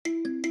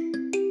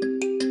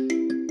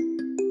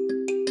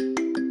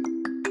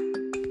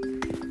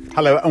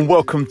Hello and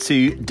welcome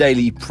to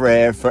Daily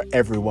Prayer for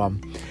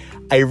Everyone.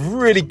 A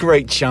really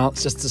great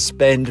chance just to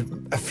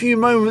spend a few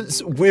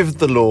moments with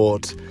the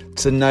Lord,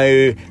 to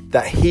know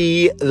that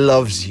He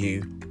loves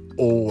you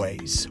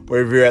always.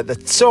 Whether you're at the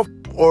top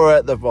or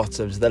at the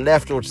bottom, to the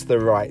left or to the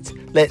right,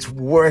 let's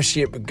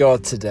worship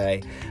God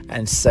today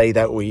and say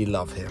that we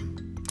love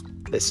Him.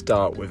 Let's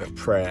start with a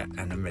prayer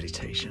and a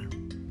meditation.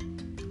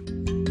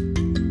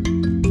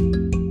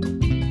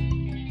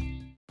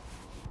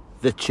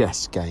 The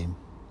chess game.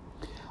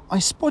 I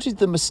spotted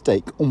the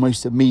mistake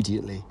almost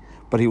immediately,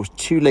 but it was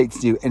too late to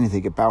do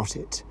anything about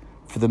it,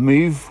 for the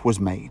move was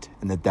made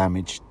and the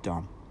damage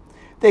done.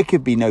 There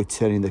could be no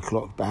turning the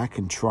clock back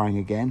and trying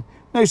again,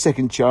 no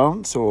second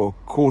chance or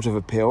court of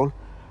appeal.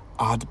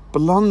 I'd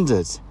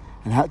blundered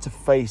and had to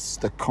face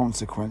the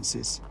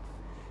consequences,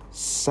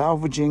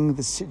 salvaging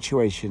the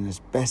situation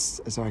as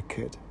best as I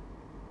could.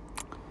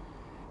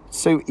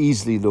 So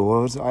easily,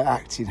 Lord, I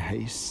act in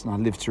haste and I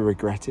live to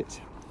regret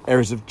it.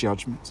 Errors of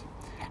judgment,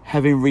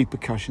 having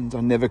repercussions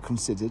I never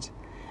considered,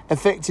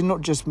 affecting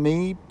not just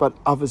me, but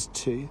others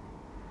too.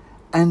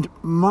 And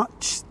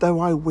much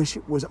though I wish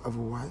it was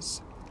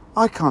otherwise,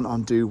 I can't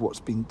undo what's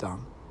been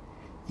done.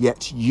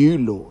 Yet you,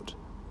 Lord,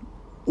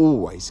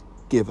 always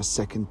give a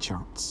second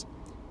chance,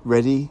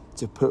 ready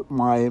to put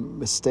my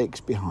mistakes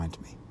behind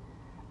me,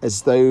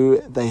 as though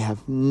they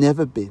have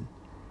never been.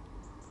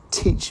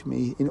 Teach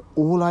me in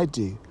all I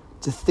do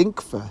to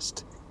think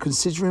first,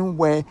 considering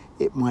where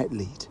it might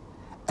lead.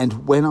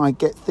 And when I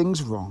get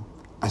things wrong,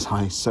 as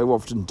I so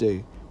often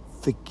do,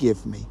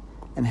 forgive me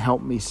and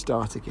help me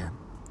start again.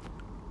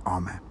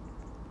 Amen.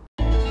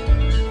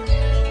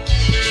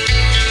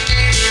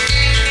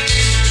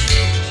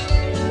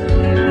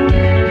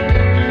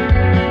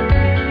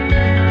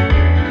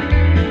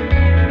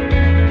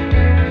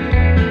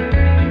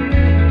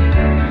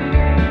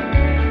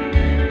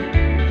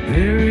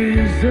 There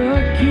is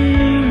a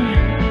king,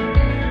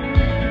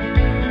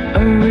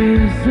 a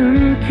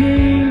risen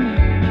king.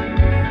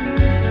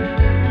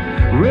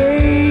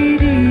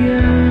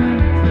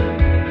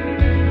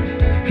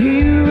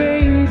 He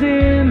reigns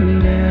in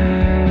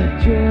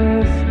majesty.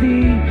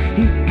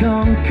 He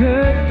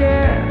conquered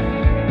death.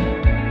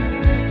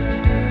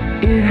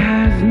 It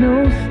has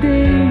no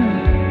sting.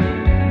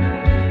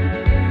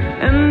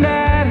 And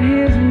at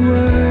His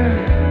word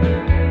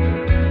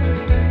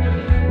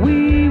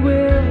we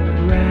will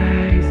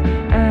rise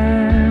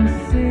and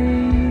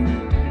sing.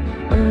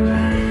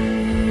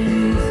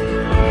 Arise.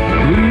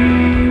 We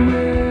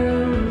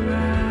will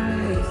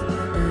rise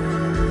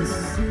and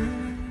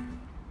sing.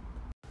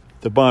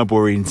 The Bible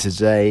reading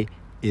today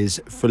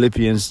is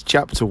Philippians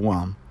chapter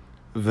 1,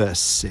 verse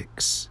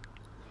 6.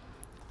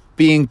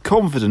 Being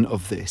confident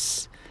of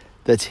this,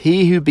 that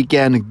He who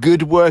began a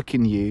good work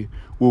in you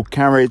will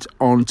carry it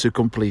on to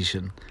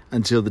completion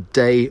until the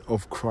day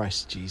of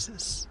Christ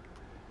Jesus.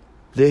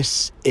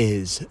 This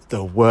is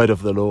the word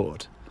of the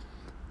Lord,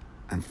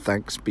 and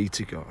thanks be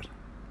to God.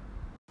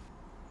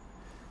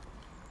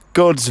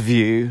 God's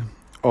view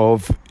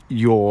of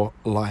your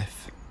life.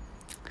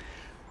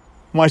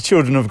 My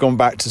children have gone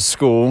back to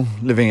school,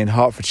 living in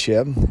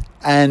Hertfordshire,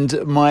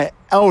 and my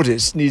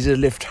eldest needed a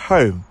lift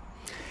home.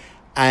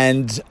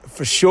 And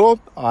for sure,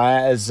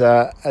 as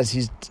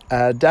his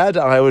dad,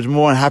 I was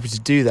more than happy to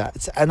do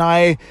that. And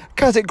I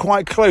cut it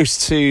quite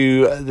close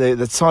to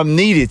the time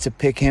needed to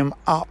pick him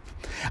up.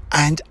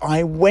 And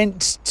I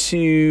went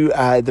to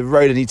the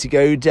road I need to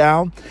go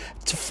down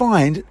to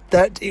find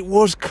that it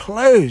was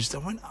closed. I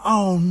went,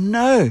 oh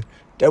no,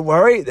 don't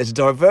worry, there's a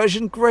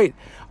diversion, great,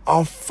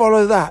 I'll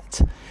follow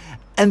that.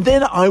 And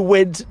then I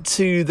went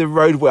to the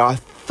road where I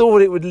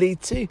thought it would lead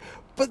to,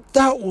 but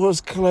that was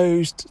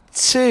closed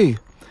too.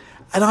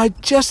 And I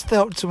just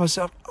thought to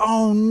myself,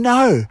 oh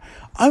no,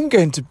 I'm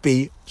going to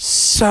be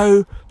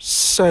so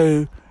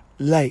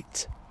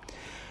late.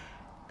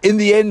 In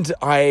the end,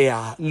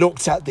 I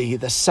looked at the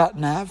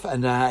sat-nav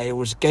and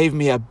it gave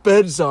me a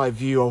bird's eye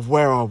view of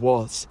where I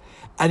was.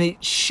 And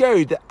it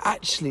showed that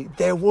actually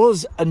there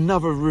was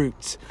another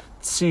route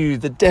to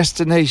the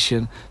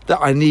destination that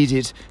I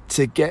needed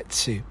to get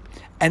to.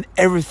 And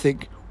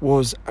everything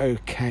was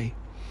okay.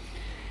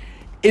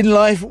 In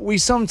life, we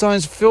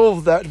sometimes feel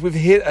that we've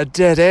hit a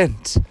dead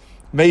end.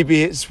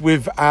 Maybe it's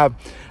with our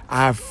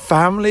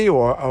family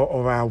or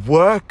our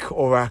work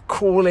or our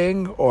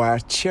calling or our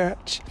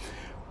church.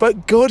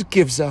 But God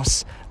gives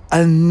us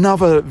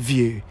another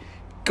view,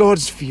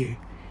 God's view.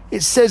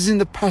 It says in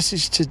the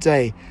passage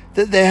today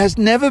that there has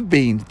never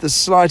been the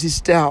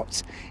slightest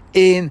doubt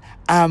in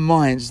our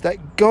minds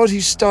that God,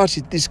 who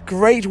started this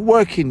great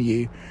work in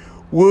you,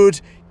 would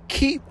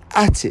keep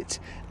at it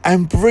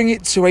and bring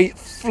it to a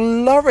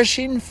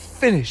flourishing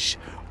finish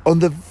on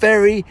the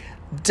very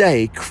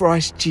day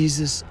Christ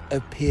Jesus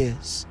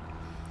appears.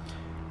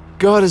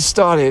 God has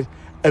started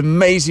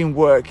amazing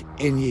work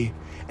in you.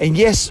 And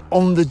yes,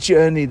 on the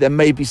journey, there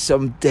may be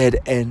some dead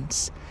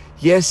ends.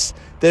 Yes,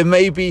 there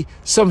may be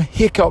some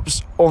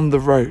hiccups on the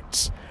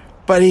roads,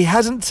 but He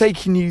hasn't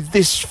taken you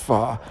this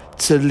far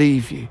to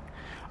leave you.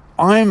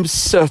 I'm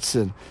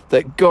certain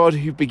that God,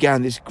 who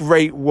began this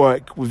great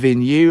work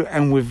within you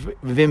and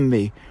within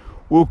me,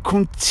 will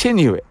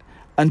continue it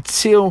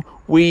until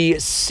we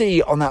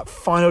see on that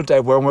final day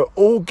when we're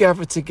all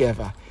gathered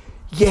together.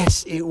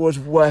 Yes, it was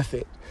worth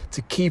it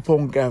to keep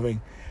on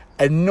going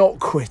and not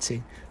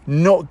quitting,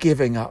 not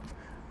giving up,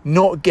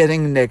 not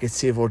getting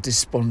negative or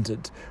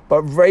despondent,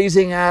 but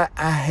raising our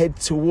head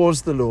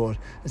towards the Lord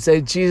and say,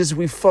 Jesus,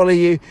 we follow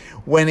you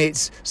when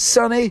it's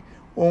sunny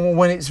or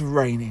when it's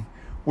raining,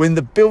 when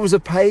the bills are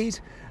paid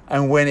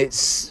and when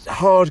it's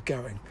hard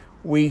going.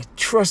 We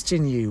trust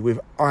in you with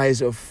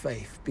eyes of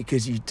faith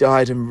because you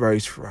died and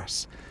rose for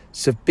us.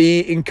 So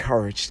be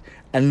encouraged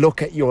and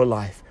look at your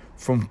life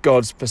from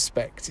God's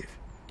perspective.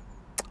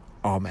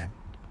 Amen.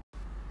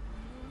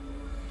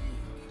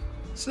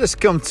 So let's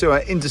come to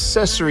our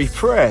intercessory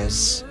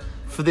prayers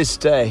for this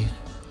day.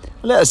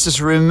 Let us just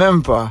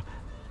remember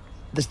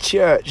the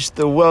church,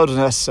 the world and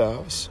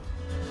ourselves.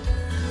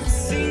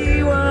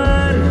 See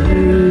what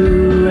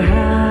you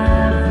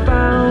have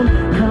found,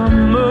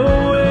 come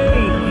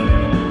away.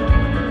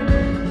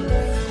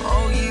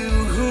 All you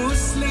who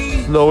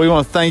sleep. Lord, we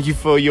want to thank you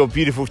for your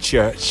beautiful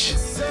church.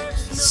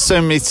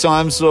 So many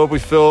times, Lord, we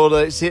feel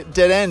that it's hit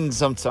dead end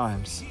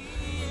sometimes.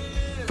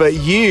 But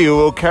you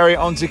will carry it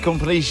on to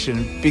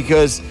completion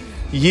because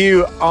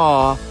you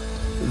are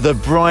the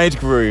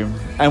bridegroom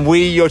and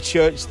we, your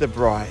church, the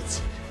bride.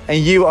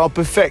 And you are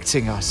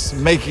perfecting us,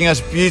 making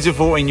us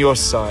beautiful in your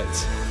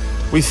sight.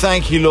 We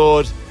thank you,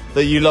 Lord,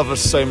 that you love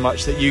us so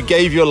much, that you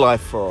gave your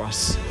life for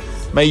us.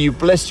 May you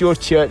bless your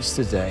church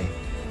today.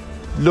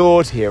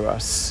 Lord, hear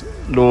us.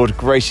 Lord,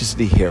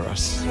 graciously hear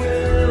us.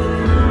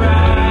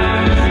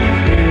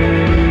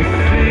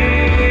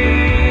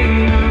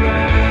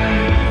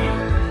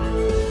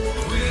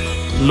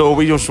 Lord,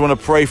 we just want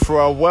to pray for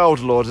our world,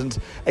 Lord. And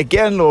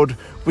again, Lord,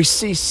 we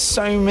see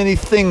so many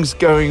things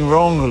going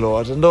wrong,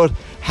 Lord. And Lord,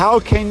 how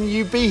can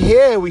you be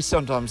here, we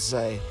sometimes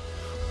say.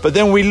 But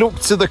then we look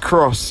to the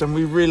cross and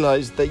we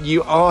realize that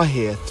you are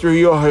here through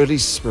your Holy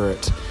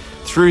Spirit,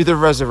 through the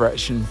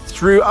resurrection,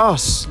 through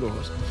us,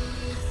 Lord.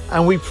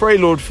 And we pray,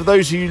 Lord, for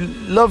those who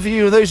love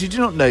you and those who do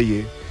not know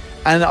you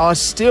and are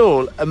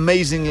still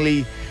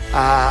amazingly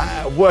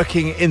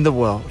working in the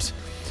world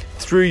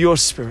through your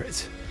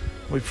Spirit.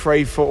 We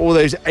pray for all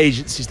those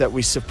agencies that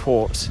we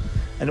support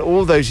and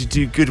all those who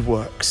do good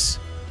works,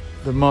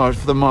 for the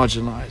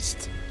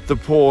marginalised, the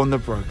poor and the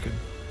broken,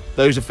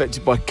 those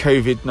affected by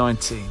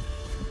COVID-19.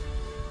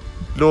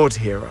 Lord,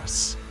 hear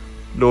us.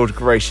 Lord,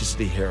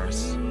 graciously hear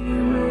us. Arise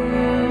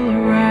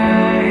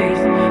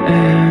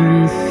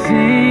and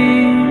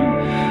sing,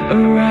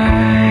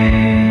 arise,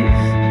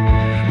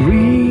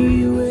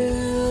 we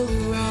will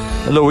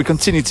rise. And Lord, we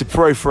continue to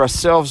pray for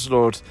ourselves,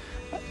 Lord,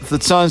 for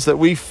the times that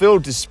we feel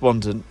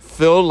despondent,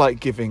 feel like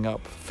giving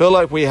up, feel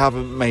like we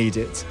haven't made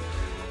it.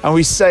 And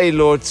we say,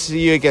 Lord, to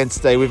you again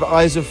today with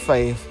eyes of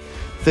faith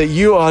that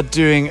you are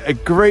doing a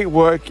great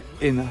work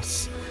in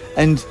us.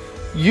 And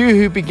you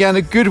who began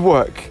a good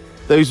work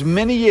those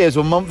many years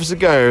or months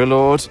ago,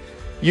 Lord,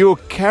 you will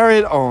carry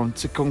it on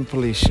to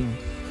completion.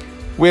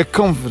 We're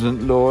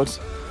confident, Lord.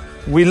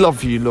 We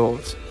love you,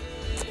 Lord.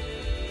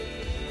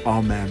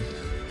 Amen.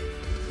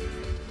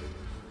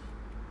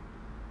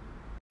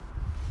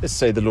 Let's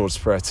say the Lord's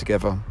Prayer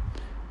together.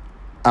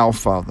 Our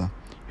Father,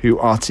 who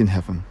art in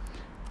heaven,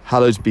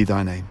 hallowed be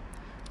thy name.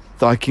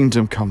 Thy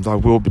kingdom come, thy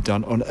will be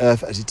done on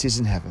earth as it is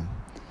in heaven.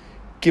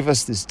 Give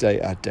us this day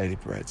our daily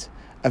bread,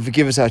 and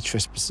forgive us our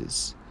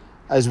trespasses,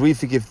 as we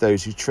forgive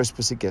those who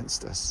trespass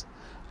against us.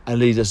 And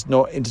lead us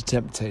not into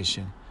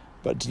temptation,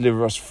 but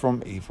deliver us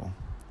from evil.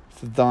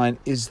 For thine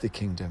is the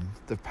kingdom,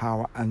 the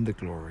power and the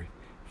glory,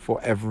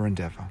 forever and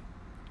ever.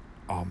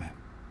 Amen.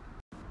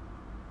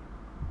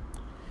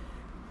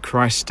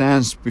 Christ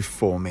stands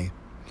before me,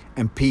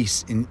 and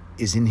peace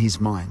is in his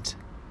mind.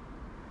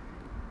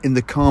 In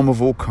the calm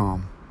of all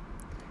calm,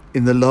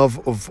 in the love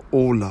of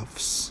all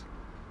loves.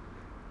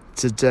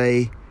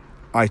 Today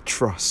I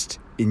trust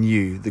in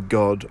you, the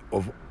God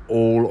of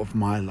all of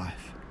my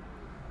life.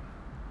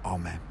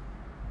 Amen.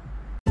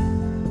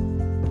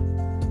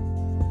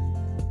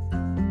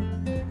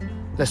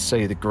 Let's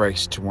say the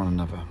grace to one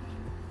another.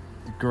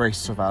 The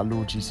grace of our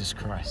Lord Jesus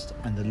Christ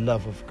and the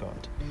love of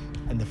God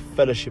and the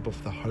fellowship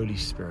of the Holy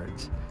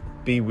Spirit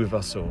be with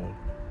us all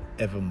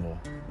evermore.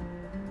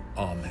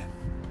 Amen.